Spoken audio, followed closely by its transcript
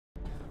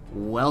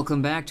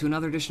Welcome back to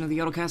another edition of the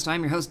YodelCast. I'm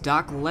your host,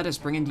 Doc Lettuce,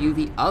 bringing to you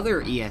the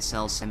other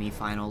ESL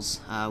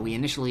Semifinals. We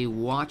initially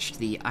watched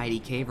the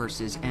IDK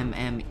versus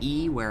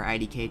MME, where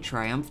IDK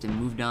triumphed and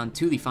moved on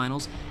to the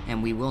finals,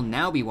 and we will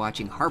now be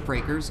watching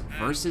Heartbreakerz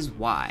versus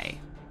Y.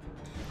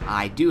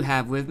 I do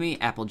have with me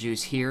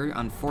Aepplejoose here,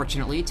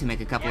 unfortunately, to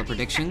make a couple of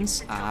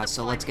predictions,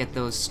 so let's get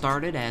those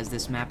started as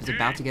this map is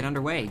about to get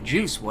underway.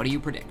 Juice, what do you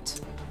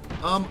predict?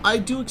 I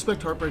do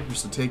expect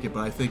Heartbreakerz to take it, but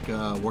I think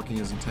Working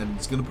as intended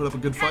is going to put up a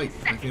good fight.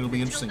 I think it'll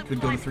be interesting.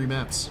 Could go to 3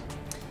 maps.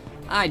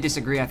 I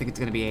disagree. I think it's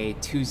going to be a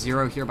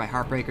 2-0 here by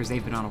Heartbreakerz.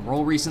 They've been on a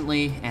roll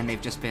recently, and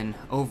they've just been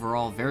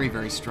overall very,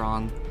 very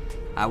strong.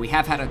 We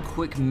have had a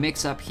quick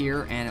mix-up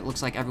here, and it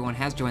looks like everyone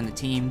has joined the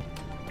team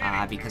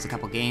because a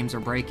couple games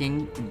are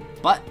breaking,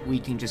 but we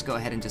can just go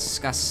ahead and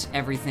discuss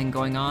everything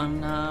going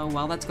on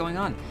while that's going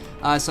on.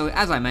 So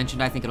as I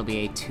mentioned, I think it'll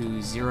be a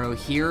 2-0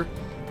 here.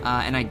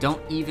 And I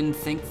don't even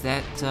think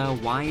that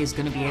Y is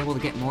going to be able to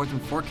get more than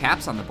 4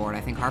 caps on the board.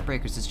 I think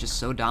Heartbreakerz is just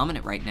so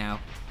dominant right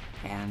now,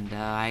 and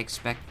I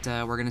expect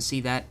we're going to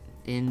see that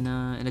in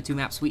a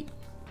 2-map sweep.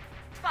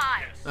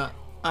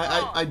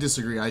 I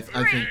disagree. I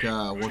think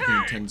Working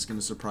Intent is going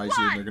to surprise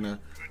you, and they're going to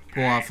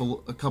pull off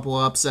a couple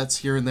of upsets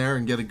here and there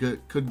and get a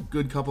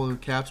good couple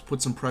of caps,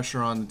 put some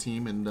pressure on the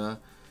team, and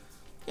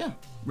yeah,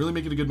 really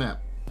make it a good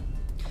map.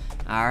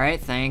 Alright,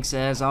 thanks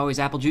as always,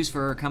 Aepplejoose,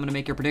 for coming to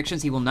make your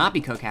predictions. He will not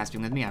be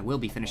co-casting with me. I will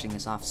be finishing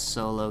this off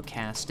solo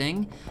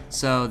casting.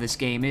 So this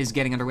game is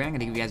getting underway. I'm going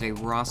to give you guys a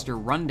roster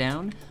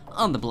rundown.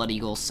 On the Blood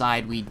Eagle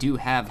side, we do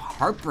have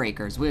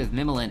Heartbreakerz with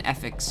Mimilin,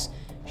 Effix,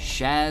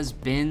 Shaz,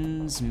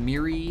 Bins,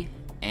 Miri,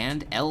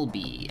 and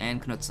LB,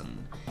 and Knutson.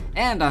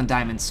 And on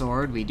Diamond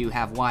Sword, we do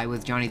have Y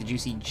with Johnny the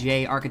Juicy,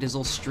 J,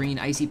 Arcadizzle, Streen,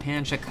 Icy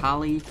Pan,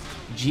 Shakali,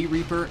 G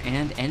Reaper,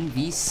 and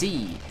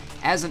NVC.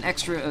 As an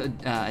extra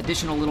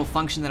additional little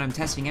function that I'm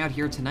testing out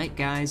here tonight,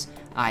 guys,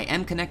 I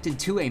am connected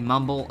to a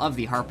mumble of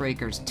the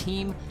Heartbreakerz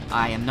team.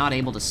 I am not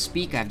able to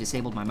speak. I've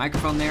disabled my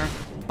microphone there,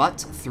 but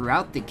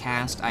throughout the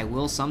cast, I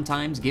will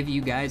sometimes give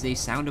you guys a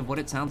sound of what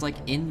it sounds like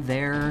in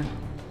their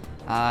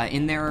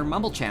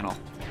mumble channel.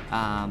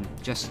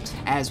 Just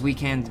as we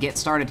can get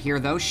started here,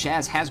 though,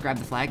 Shaz has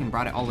grabbed the flag and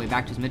brought it all the way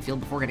back to his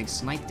midfield before getting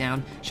sniped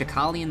down.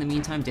 Shakali, in the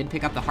meantime, did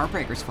pick up the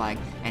Heartbreakerz flag,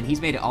 and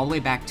he's made it all the way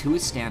back to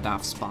his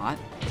standoff spot.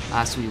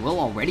 So we will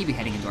already be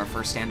heading into our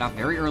first standoff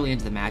very early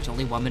into the match.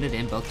 Only 1 minute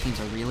in, both teams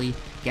are really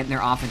getting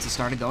their offenses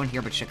started going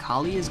here, but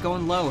Shakali is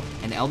going low,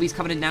 and LB's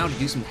coming in now to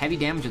do some heavy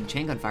damage with the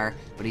chain gun fire,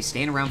 but he's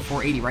staying around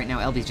 480 right now.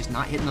 LB's just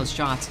not hitting those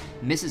shots,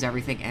 misses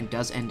everything, and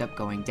does end up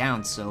going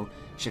down, so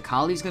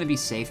Shakali's going to be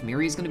safe.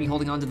 Miri's going to be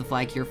holding on to the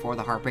flag here for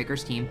the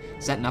Heartbreakerz team,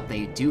 setting up.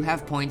 They do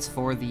have points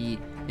for the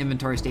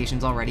inventory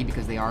stations already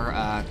because they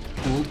are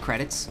pooled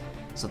credits,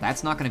 so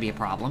that's not going to be a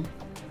problem.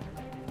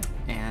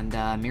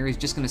 And Miri's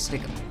just going to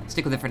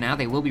stick with it for now.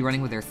 They will be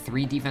running with their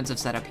 3 defensive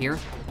setup here,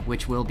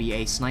 which will be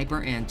a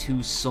sniper and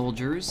 2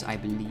 soldiers, I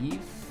believe.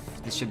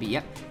 This should be,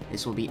 yep,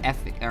 this will be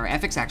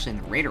Effix actually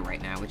in the Raider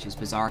right now, which is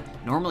bizarre.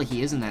 Normally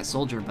he is in that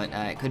soldier, but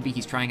it could be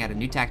he's trying out a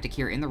new tactic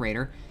here in the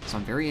Raider,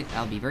 so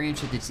I'll be very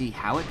interested to see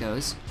how it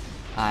goes.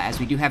 As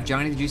we do have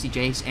Johnny the Juicy,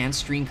 Jace, and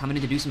Streen coming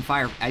in to do some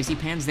fire. Icy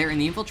Pan's there in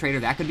the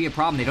Infiltrator. That could be a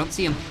problem. They don't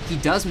see him. He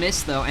does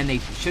miss, though, and they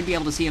should be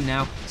able to see him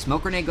now.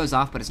 Smoke Grenade goes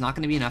off, but it's not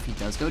going to be enough. He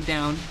does go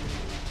down.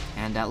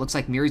 And it looks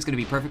like Miri's going to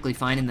be perfectly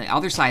fine. In the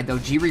other side, though,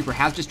 G Reaper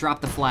has just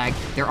dropped the flag.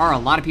 There are a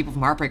lot of people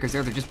from Heartbreakerz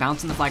there. They're just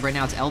bouncing the flag right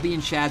now. It's LB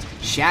and Shaz.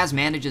 Shaz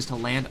manages to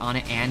land on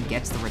it and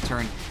gets the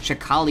return.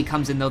 Shakali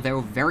comes in,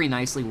 though, very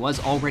nicely. Was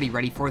already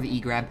ready for the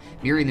E-grab.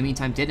 Miri, in the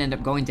meantime, did end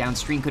up going down.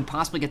 Streen could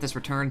possibly get this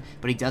return,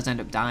 but he does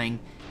end up dying.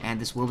 And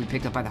this will be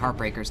picked up by the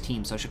Heartbreakerz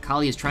team. So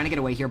Shakali is trying to get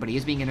away here, but he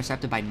is being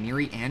intercepted by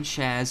Miri and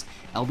Shaz.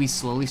 LB's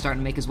slowly starting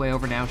to make his way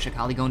over now.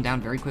 Shakali going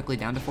down very quickly,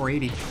 down to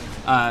 480.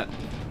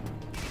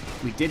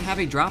 We did have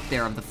a drop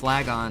there of the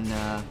flag on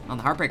the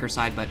Heartbreakerz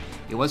side, but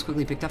it was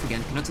quickly picked up again.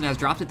 Knutson has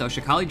dropped it, though.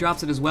 Shakali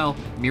drops it as well.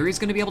 Miri's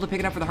going to be able to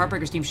pick it up for the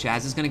Heartbreakerz team.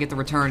 Shaz is going to get the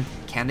return.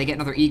 Can they get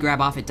another E-grab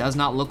off? It does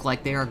not look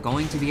like they are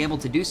going to be able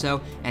to do so,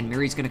 and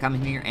Miri's going to come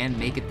in here and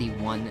make it the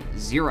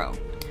 1-0.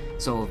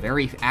 So a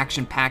very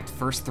action-packed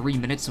first 3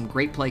 minutes. Some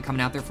great play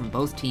coming out there from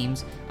both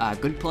teams.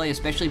 Good play,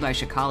 especially by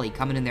Shakali,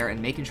 coming in there and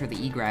making sure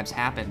the E-grabs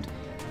happened.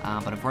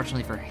 But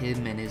unfortunately for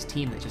him and his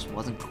team, that just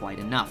wasn't quite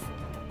enough.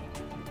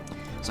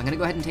 So I'm going to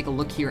go ahead and take a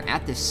look here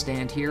at this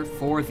stand here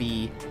for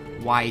the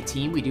Y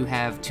team. We do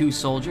have 2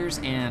 soldiers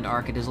and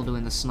Arcadizzle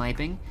doing the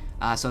sniping.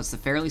 So it's the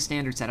fairly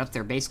standard setup.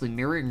 They're basically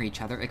mirroring each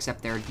other,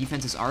 except their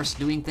defenses are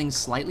doing things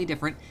slightly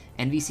different.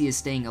 NVC is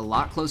staying a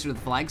lot closer to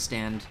the flag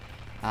stand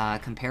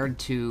compared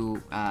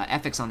to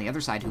Effix on the other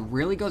side, who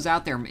really goes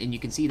out there, and you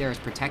can see there is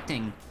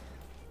protecting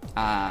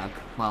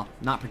well,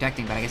 not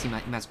protecting, but I guess he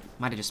might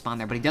have just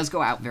spawned there. But he does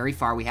go out very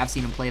far. We have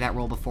seen him play that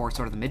role before,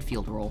 sort of the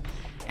midfield role.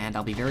 And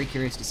I'll be very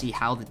curious to see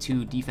how the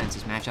 2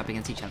 defenses match up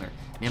against each other.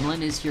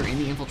 Mimilin is here in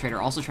the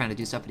Infiltrator, also trying to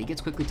do stuff, but he gets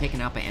quickly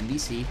taken out by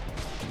MVC.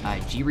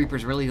 G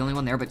Reaper's really the only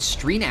one there, but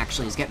Streen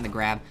actually is getting the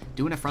grab,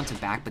 doing a front to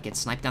back, but gets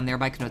sniped down there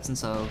by Knutson.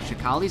 So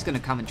Shakali's going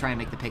to come and try and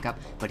make the pickup,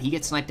 but he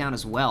gets sniped down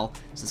as well.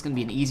 So it's going to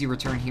be an easy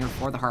return here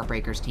for the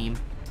Heartbreakerz team.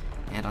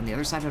 And on the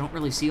other side, I don't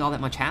really see all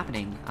that much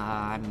happening.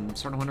 I'm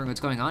sort of wondering what's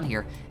going on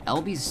here.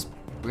 LB's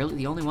really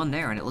the only one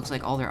there, and it looks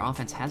like all their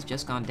offense has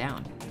just gone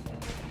down.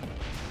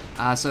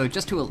 So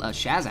just to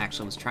Shaz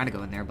actually was trying to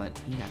go in there, but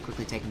he got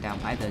quickly taken down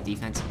by the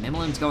defense.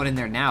 Mimlin's going in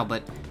there now,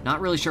 but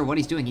not really sure what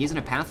he's doing. He isn't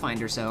a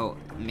Pathfinder, so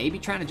maybe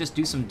trying to just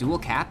do some dual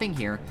capping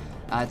here.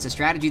 It's a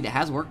strategy that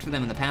has worked for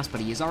them in the past,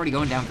 but he is already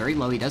going down very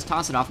low. He does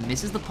toss it off,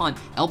 misses the punt.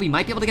 LB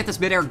might be able to get this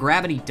midair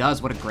grab, and he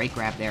does. What a great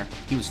grab there.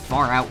 He was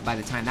far out by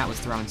the time that was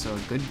thrown, so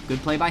good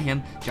play by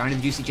him. Johnny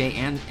the Juicy J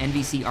and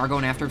NVC are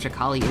going after him.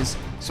 Shakali is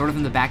sort of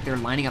in the back there,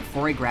 lining up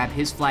for a grab.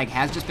 His flag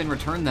has just been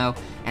returned, though,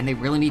 and they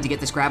really need to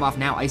get this grab off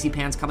now. Icy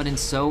Pan's coming in,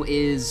 so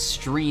is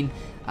Streen.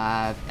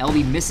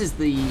 LB misses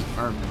the,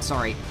 or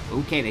sorry,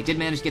 okay, they did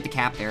manage to get the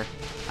cap there.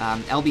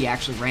 LB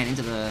actually ran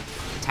into the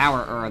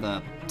tower, or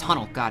the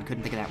tunnel, God,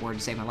 couldn't think of that word to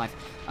save my life.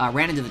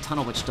 Ran into the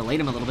tunnel, which delayed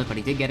him a little bit, but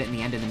he did get it in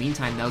the end. In the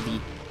meantime, though, the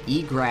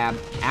E-grab,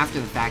 after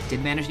the fact,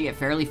 did manage to get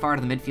fairly far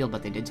to the midfield,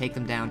 but they did take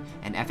them down,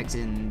 and FX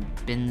and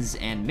Bins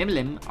and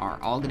Mimlim are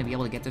all going to be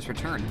able to get this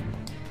return.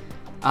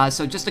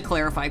 So just to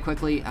clarify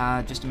quickly,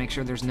 just to make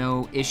sure there's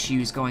no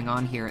issues going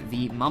on here,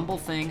 the mumble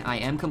thing, I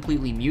am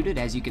completely muted.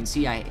 As you can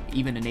see, I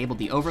even enabled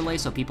the overlay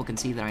so people can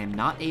see that I am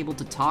not able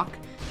to talk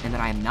and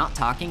that I am not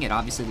talking. It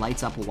obviously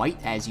lights up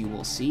white, as you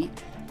will see,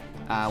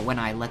 when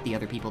I let the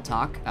other people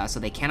talk.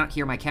 So they cannot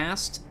hear my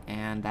cast,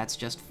 and that's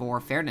just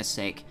for fairness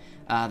sake.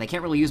 They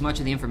can't really use much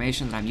of the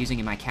information that I'm using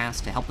in my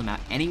cast to help them out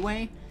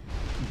anyway,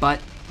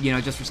 but, you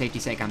know, just for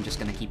safety's sake, I'm just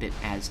going to keep it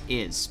as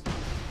is.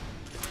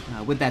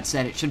 With that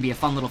said, it should be a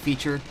fun little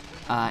feature,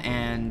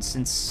 and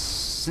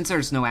since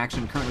there's no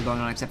action currently going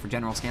on except for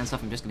general scan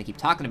stuff, I'm just going to keep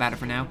talking about it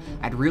for now.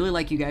 I'd really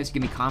like you guys to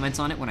give me comments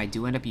on it when I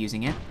do end up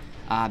using it,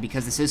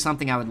 because this is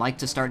something I would like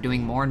to start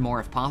doing more and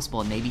more if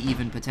possible, and maybe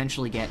even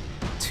potentially get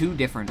 2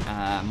 different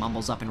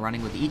mumbles up and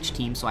running with each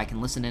team so I can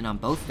listen in on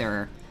both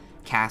their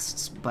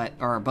casts,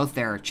 or both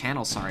their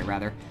channels, sorry,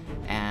 rather.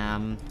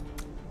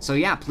 So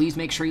yeah, please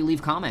make sure you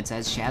leave comments,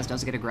 as Shaz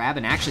does get a grab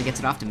and actually gets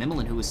it off to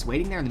Mimlin, who was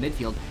waiting there in the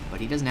midfield, but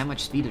he doesn't have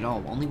much speed at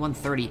all. Only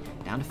 130,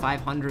 down to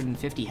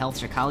 550 health.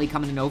 Shakali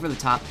coming in over the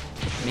top.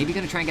 Maybe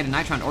going to try and get a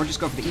Nitron or just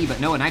go for the E, but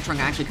no, a Nitron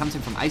actually comes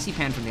in from Icy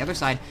Pan from the other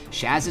side.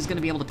 Shaz is going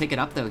to be able to pick it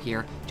up, though,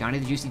 here. Johnny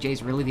the Juicy J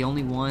is really the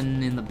only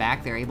one in the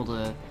back there able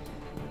to,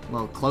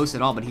 well, close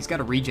at all, but he's got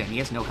a regen. He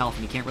has no health,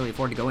 and he can't really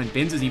afford to go in.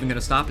 Bins is even going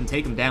to stop and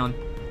take him down,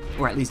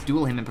 or at least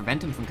duel him and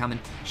prevent him from coming.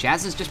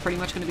 Shaz is just pretty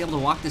much going to be able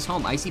to walk this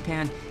home. Icy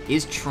Pan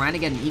is trying to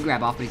get an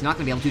E-grab off, but he's not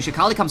going to be able to.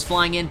 Shakali comes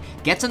flying in,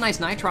 gets a nice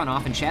Nitron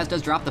off, and Shaz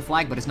does drop the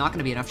flag, but it's not going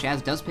to be enough.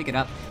 Shaz does pick it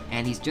up,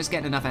 and he's just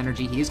getting enough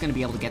energy. He is going to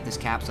be able to get this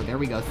cap, so there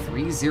we go,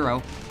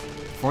 3-0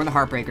 for the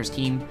Heartbreakerz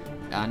team.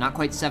 Not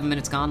quite 7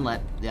 minutes gone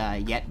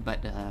yet,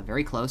 but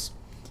very close.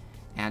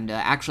 And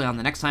actually, on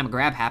the next time a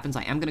grab happens,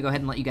 I am going to go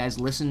ahead and let you guys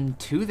listen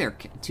to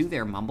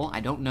their mumble. I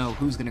don't know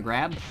who's going to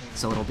grab,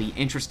 so it'll be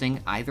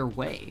interesting either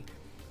way.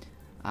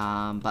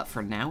 But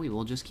for now, we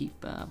will just keep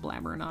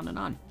blabbering on and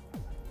on.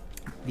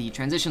 The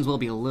transitions will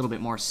be a little bit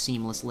more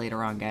seamless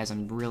later on, guys.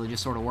 I'm really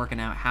just sort of working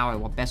out how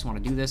I best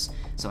want to do this.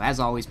 So as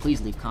always,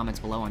 please leave comments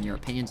below on your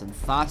opinions and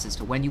thoughts as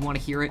to when you want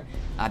to hear it,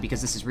 because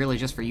this is really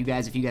just for you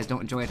guys. If you guys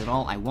don't enjoy it at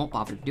all, I won't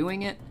bother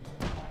doing it.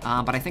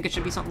 But I think it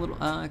should be something little,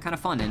 kind of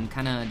fun and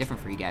kind of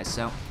different for you guys.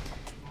 So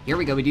here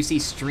we go. We do see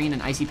Streen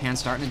and Icy Pan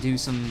starting to do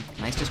some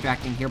nice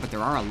distracting here, but there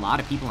are a lot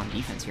of people on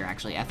defense here,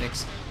 actually.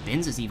 FX,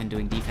 Bins is even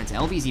doing defense.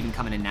 LB's even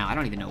coming in now. I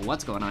don't even know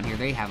what's going on here.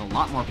 They have a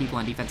lot more people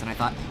on defense than I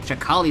thought.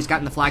 Shakali's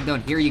gotten the flag, though,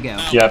 and here you go.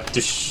 Yep,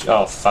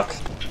 oh, fuck.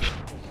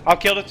 I'll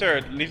kill the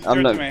turret. Leave the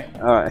turret to me.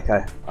 Alright,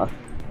 okay.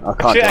 I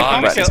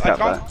can't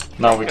Shit,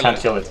 No, we can't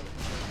kill it.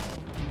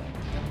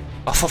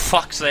 Oh, for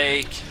fuck's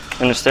sake.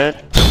 Understood?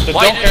 So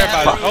don't care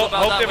about it.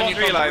 Hope they won't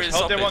realize.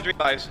 Hope they won't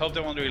realize. Hope they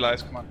won't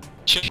realize. Come on.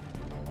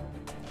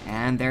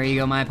 And there you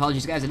go, my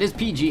apologies, guys. It is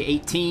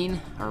PG-18,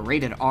 or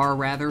rated R,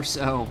 rather,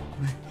 so,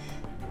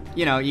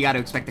 you know, you got to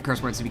expect the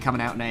curse words to be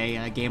coming out in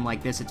a game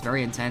like this. It's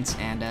very intense,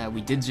 and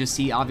we did just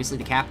see, obviously,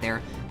 the cap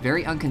there.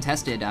 Very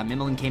uncontested.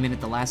 Mimlin came in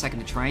at the last second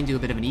to try and do a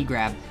bit of an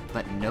E-grab,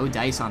 but no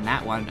dice on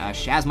that one.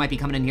 Shaz might be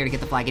coming in here to get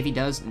the flag. If he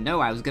does, no,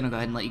 I was going to go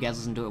ahead and let you guys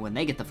listen to it when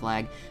they get the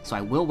flag, so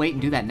I will wait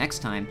and do that next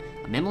time.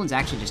 Mimlin's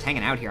actually just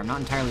hanging out here. I'm not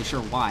entirely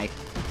sure why.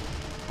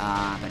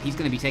 But he's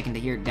going to be taken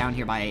down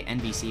here by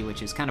NBC,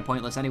 which is kind of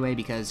pointless anyway,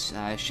 because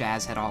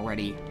Shaz had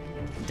already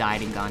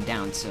died and gone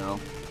down, so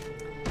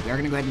we are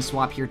going to go ahead and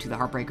swap here to the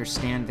Heartbreakerz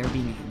stand. They're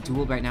being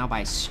dueled right now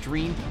by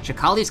Stream.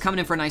 Shakali's coming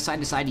in for a nice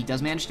side-to-side. He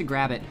does manage to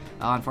grab it.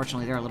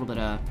 Unfortunately, there are a little bit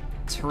of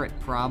turret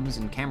problems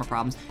and camera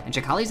problems, and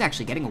Shakali's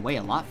actually getting away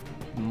a lot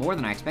more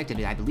than I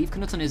expected. I believe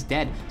Knutson is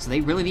dead, so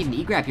they really need an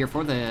E-grab here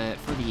for the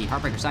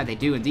Heartbreakerz side. They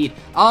do indeed.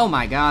 Oh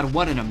my god,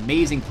 what an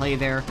amazing play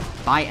there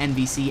by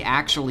NBC,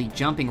 actually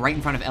jumping right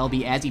in front of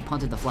LB as he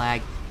punted the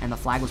flag, and the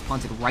flag was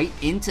punted right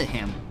into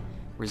him,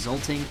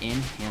 resulting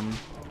in him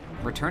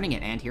returning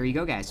it. And here you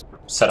go, guys.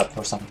 Set up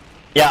for something.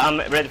 Yeah, I'm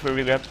ready for a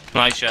re-grab.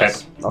 Nice,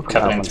 yes. Okay.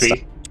 Captain in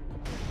 3.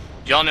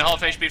 Johnny,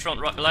 half HP front,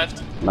 right,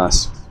 left.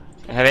 Nice.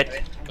 I have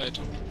it. Good.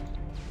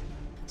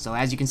 So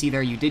as you can see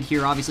there, you did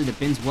hear, obviously, that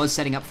Bins was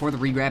setting up for the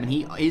regrab, and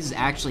he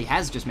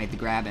has just made the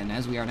grab, and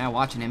as we are now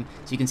watching him,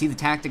 so you can see the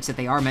tactics that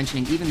they are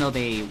mentioning. Even though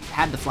they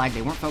had the flag,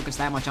 they weren't focused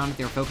that much on it.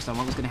 They were focused on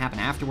what was going to happen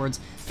afterwards.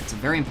 It's a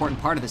very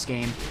important part of this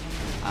game,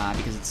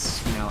 because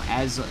it's, you know,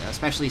 as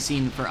especially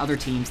seen for other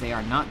teams, they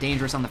are not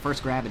dangerous on the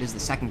first grab. It is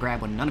the second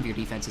grab when none of your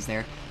defense is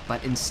there,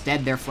 but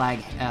instead their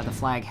flag, the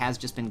flag has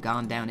just been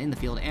gone down in the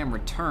field and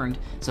returned.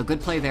 So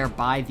good play there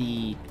by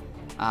the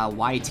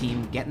Y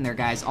team, getting their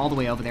guys all the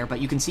way over there.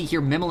 But you can see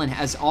here Mimolin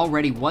has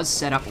already was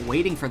set up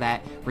waiting for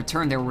that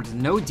return. There was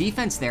no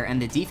defense there,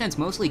 and the defense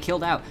mostly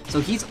killed out, so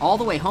he's all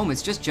the way home.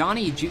 It's just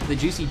Johnny, the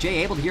Juicy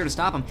J, able to here to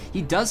stop him.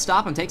 He does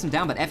stop him, takes him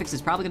down, but FX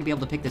is probably going to be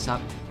able to pick this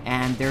up,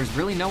 and there's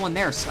really no one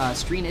there.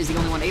 Streen is the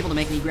only one able to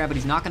make an E-grab, but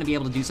he's not going to be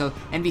able to do so.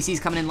 NBC's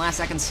coming in last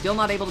second, still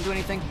not able to do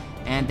anything,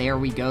 and there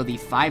we go, the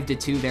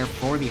 5-2 there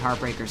for the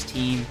Heartbreakerz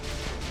team.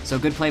 So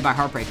good play by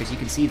Heartbreakerz. You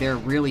can see they're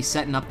really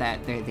setting up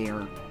that,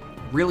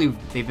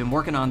 they've been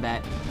working on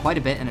that quite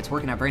a bit, and it's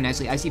working out very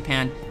nicely. Icy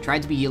Pan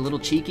tried to be a little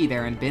cheeky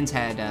there, and Bins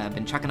had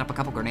been chucking up a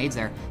couple grenades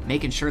there,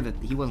 making sure that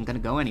he wasn't going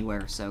to go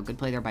anywhere. So good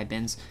play there by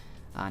Bins,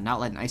 not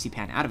letting Icy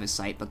Pan out of his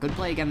sight, but good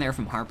play again there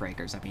from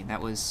Heartbreakerz. I mean,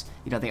 that was,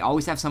 you know, they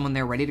always have someone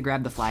there ready to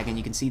grab the flag, and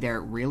you can see there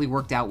it really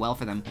worked out well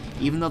for them.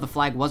 Even though the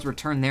flag was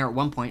returned there at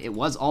one point, it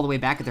was all the way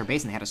back at their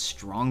base, and they had a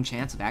strong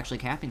chance of actually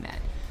capping that.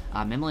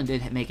 Mimolin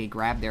did make a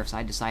grab there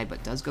side to side,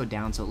 but does go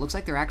down, so it looks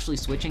like they're actually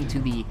switching to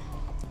the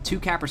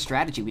two-capper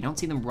strategy. We don't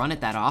see them run it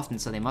that often,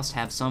 so they must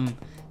have some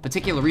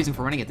particular reason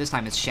for running it this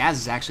time, as Shaz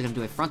is actually going to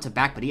do a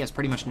front-to-back, but he has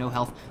pretty much no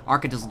health.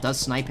 Arcadizzle does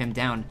snipe him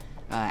down,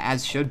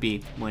 as should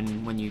be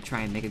when you try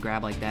and make a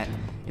grab like that.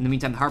 In the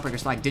meantime, the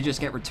Heartbreakerz flag did just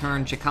get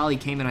returned. Chikali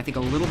came in, I think,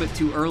 a little bit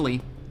too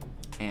early,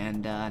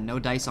 and no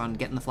dice on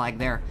getting the flag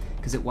there,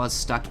 because it was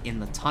stuck in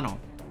the tunnel.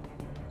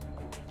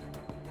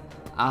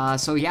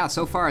 So yeah,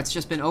 so far it's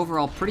just been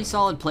overall pretty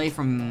solid play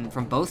from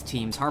both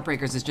teams.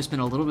 Heartbreakerz has just been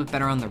a little bit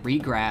better on the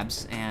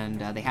re-grabs, and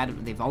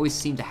they've always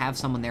seemed to have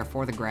someone there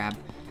for the grab,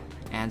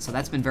 and so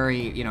that's been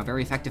very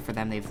effective for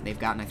them. They've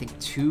gotten, I think,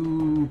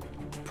 2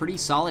 pretty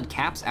solid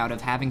caps out of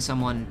having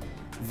someone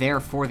there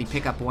for the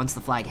pickup once the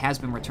flag has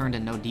been returned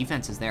and no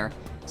defense is there.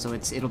 So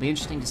it'll be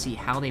interesting to see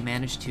how they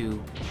manage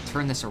to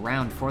turn this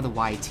around for the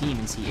Y team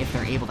and see if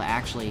they're able to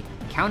actually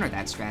counter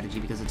that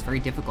strategy, because it's very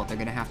difficult. They're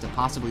going to have to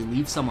possibly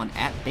leave someone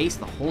at base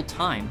the whole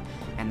time,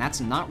 and that's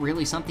not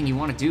really something you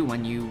want to do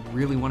when you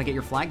really want to get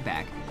your flag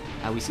back.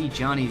 We see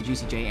Johnny, the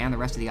Juicy J, and the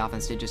rest of the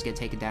offense did just get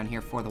taken down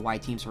here for the Y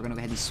team, so we're going to go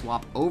ahead and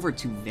swap over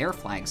to their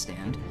flag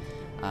stand.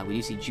 We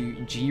do see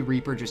G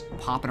Reaper just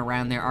popping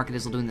around there.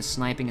 Arcadizzle doing the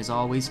sniping as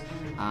always.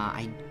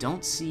 I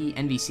don't see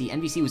NVC.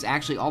 NVC was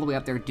actually all the way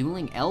up there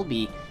dueling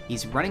LB.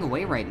 He's running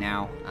away right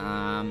now.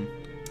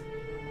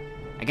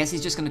 I guess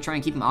he's just going to try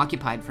and keep him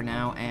occupied for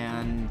now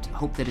and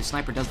hope that his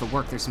sniper does the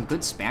work. There's some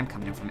good spam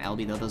coming in from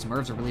LB, though. Those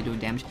Mervs are really doing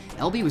damage.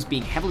 LB was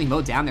being heavily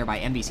mowed down there by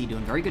NVC,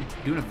 doing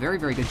a very,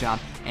 very good job.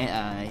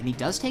 And he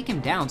does take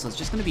him down, so it's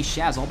just going to be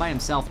Shaz all by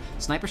himself.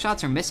 Sniper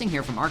shots are missing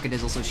here from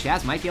Arcadizzle, so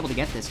Shaz might be able to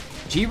get this.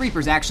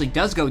 G-Reapers actually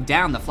does go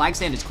down. The flag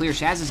stand is clear.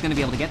 Shaz is going to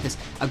be able to get this.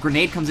 A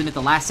grenade comes in at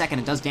the last second.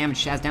 It does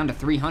damage Shaz down to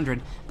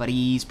 300, but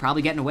he's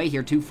probably getting away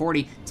here.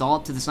 240. It's all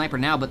up to the sniper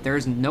now, but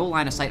there's no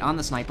line of sight on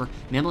the sniper.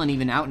 Mimolin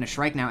even out in a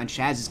Shrike now, and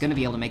Shaz is going to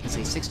be able to make this a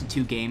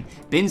 6-2 game.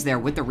 Bin's there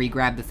with the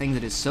regrab, the thing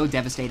that is so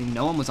devastating.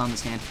 No one was on the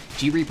stand.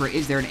 G-Reaper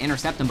is there to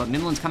intercept him, but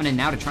Mimolin's coming in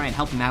now to try and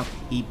help him out.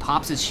 He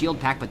pops his shield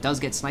pack, but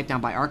does get sniped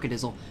down by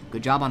Arcadizzle.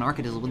 Good job on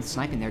Arcadizzle with the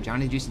sniping there.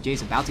 Johnny the Juicy J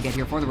is about to get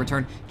here for the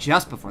return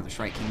just before the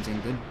Shrike comes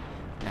in.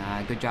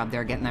 Good job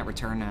there getting that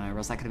return, or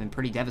else that could have been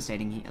pretty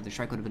devastating. The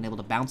Shrike would have been able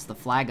to bounce the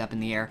flag up in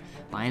the air,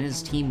 buying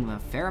his team a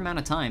fair amount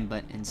of time,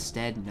 but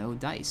instead, no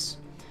dice.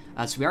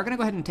 So we are going to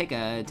go ahead and take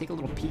a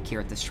little peek here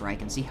at this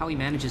Shrike and see how he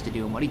manages to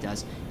do and what he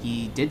does.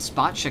 He did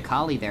spot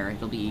Chikali there.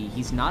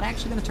 He's not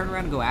actually going to turn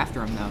around and go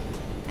after him, though.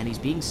 And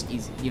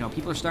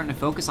people are starting to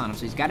focus on him,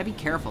 so he's got to be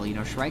careful. You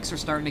know, Shrikes are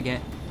starting to get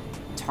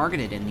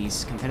targeted in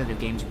these competitive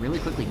games really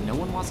quickly. No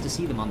one wants to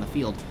see them on the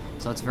field,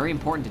 so it's very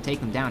important to take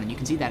them down, and you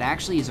can see that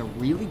actually is a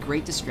really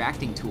great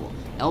distracting tool.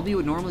 LB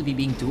would normally be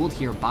being dueled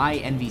here by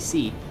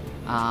NVC,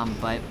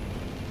 but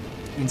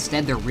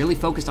instead they're really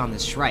focused on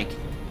this Shrike,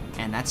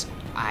 and that's,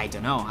 I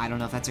don't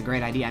know if that's a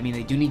great idea. I mean,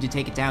 they do need to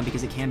take it down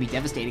because it can be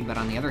devastating, but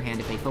on the other hand,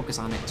 if they focus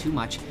on it too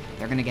much,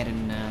 they're gonna get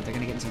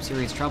in some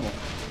serious trouble.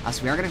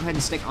 So we are gonna go ahead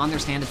and stick on their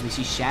stand as we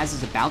see Shaz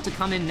is about to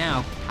come in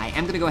now. I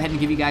am gonna go ahead and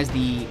give you guys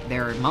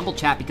their mumble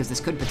chat because this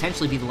could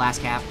potentially be the last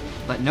cap,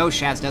 but no,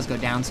 Shaz does go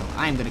down, so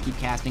I am gonna keep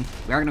casting.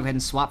 We are gonna go ahead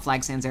and swap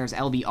flag stands there as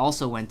LB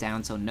also went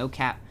down, so no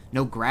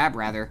grab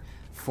rather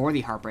for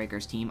the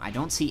Heartbreakerz team. I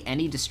don't see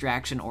any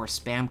distraction or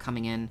spam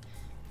coming in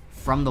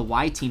from the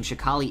Y team.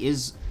 Chikali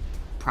is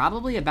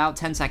probably about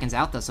 10 seconds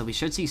out, though, so we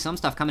should see some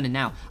stuff coming in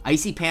now.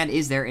 Icy Pan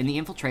is there in the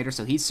Infiltrator,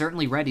 so he's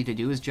certainly ready to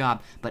do his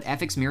job, but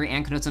FX, Miri,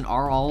 and Knudsen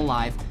are all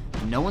alive.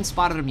 No one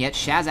spotted him yet.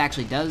 Shaz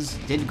actually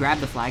did grab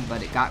the flag,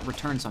 but it got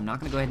returned, so I'm not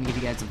going to go ahead and give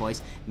you guys a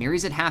voice.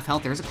 Miri's at half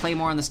health. There's a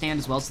Claymore on the stand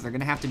as well, so they're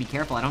going to have to be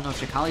careful. I don't know if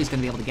Chikali's going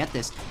to be able to get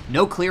this.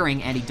 No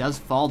clearing, and he does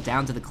fall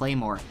down to the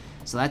Claymore.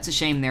 So that's a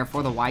shame there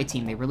for the Y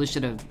team. They really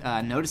should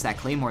have noticed that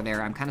Claymore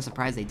there. I'm kind of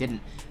surprised they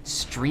didn't.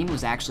 Stream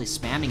was actually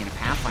spamming in a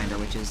Pathfinder,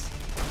 which is...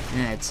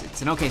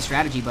 it's an okay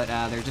strategy, but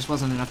there just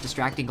wasn't enough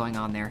distracting going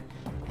on there.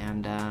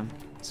 And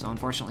so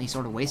unfortunately he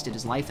sort of wasted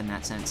his life in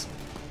that sense.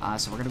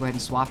 So we're going to go ahead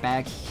and swap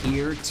back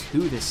here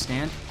to this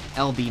stand.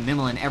 LB,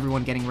 Mimolin,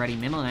 everyone getting ready.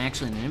 Mimolin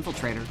actually an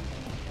infiltrator.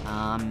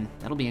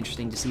 That'll be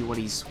interesting to see what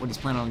he's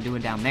planning on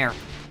doing down there.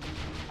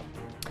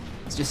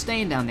 He's just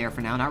staying down there for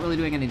now, not really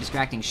doing any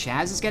distracting.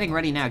 Shaz is getting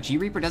ready now.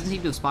 G-Reaper doesn't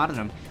seem to have spotted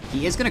him.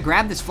 He is going to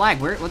grab this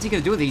flag. What's he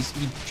going to do with it?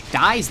 He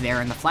dies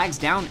there, and the flag's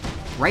down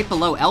right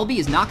below. LB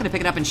is not going to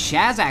pick it up, and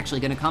Shaz actually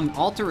going to come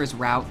alter his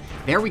route.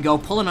 There we go,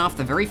 pulling off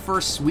the very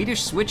first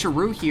Swedish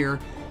switcheroo here,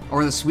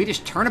 or the Swedish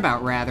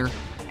turnabout, rather.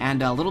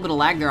 And a little bit of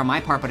lag there on my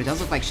part, but it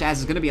does look like Shaz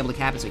is going to be able to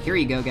cap it, so here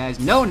you go,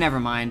 guys. No, never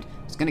mind.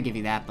 I was going to give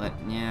you that, but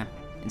yeah.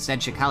 Instead,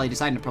 Shakali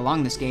decided to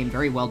prolong this game.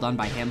 Very well done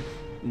by him.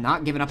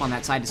 Not giving up on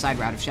that side-to-side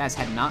route. If Shaz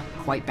had not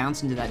quite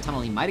bounced into that tunnel,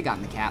 he might have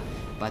gotten the cap.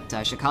 But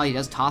Shakali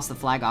does toss the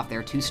flag off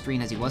there to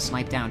Streen as he was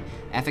sniped down.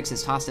 FX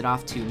has tossed it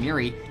off to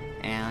Muri,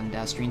 and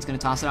Streen's going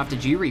to toss it off to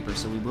G-Reaper,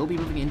 so we will be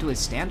moving into his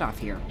standoff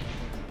here.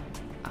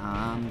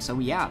 So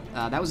yeah,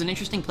 that was an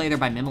interesting play there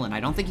by Mimolin. I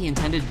don't think he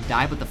intended to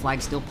die, but the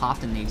flag still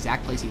popped in the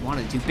exact place he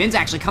wanted it to. Bin's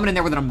actually coming in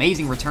there with an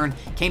amazing return.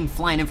 Came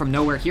flying in from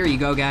nowhere. Here you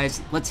go,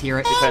 guys. Let's hear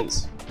it.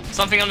 Defense.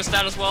 Something on the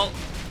stand as well.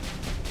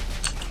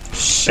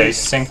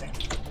 Chasing.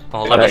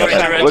 Oh, let me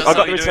I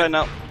got the return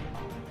now.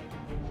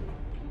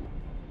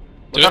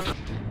 Do it.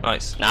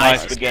 Nice.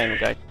 Nice, good game,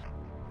 guys.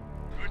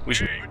 We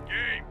should.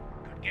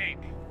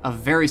 A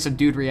very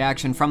subdued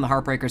reaction from the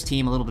Heartbreakerz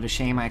team. A little bit of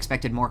shame. I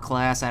expected more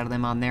class out of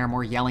them on there,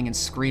 more yelling and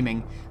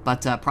screaming.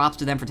 But props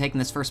to them for taking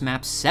this first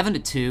map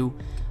 7-2.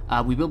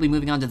 We will be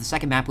moving on to the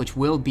second map, which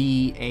will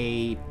be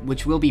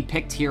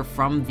picked here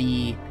from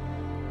the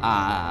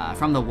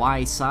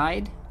Y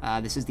side.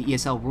 This is the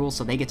ESL rules,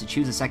 so they get to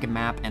choose a second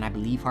map, and I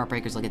believe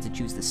Heartbreakerz will get to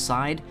choose the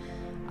side.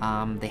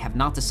 They have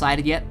not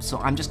decided yet, so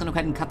I'm just going to go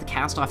ahead and cut the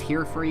cast off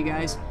here for you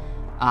guys.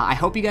 I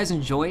hope you guys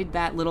enjoyed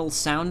that little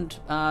sound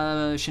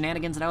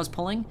shenanigans that I was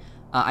pulling.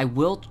 I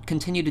will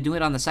continue to do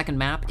it on the second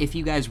map. If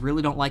you guys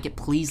really don't like it,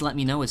 please let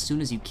me know as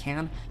soon as you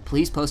can.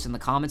 Please post in the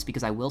comments,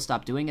 because I will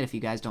stop doing it if you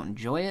guys don't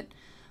enjoy it.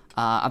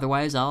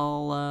 Otherwise,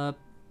 I'll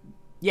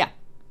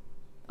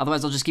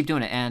just keep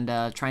doing it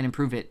and try and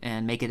improve it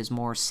and make it as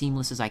more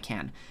seamless as I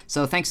can.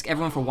 So thanks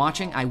everyone for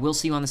watching. I will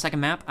see you on the second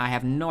map. I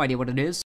have no idea what it is.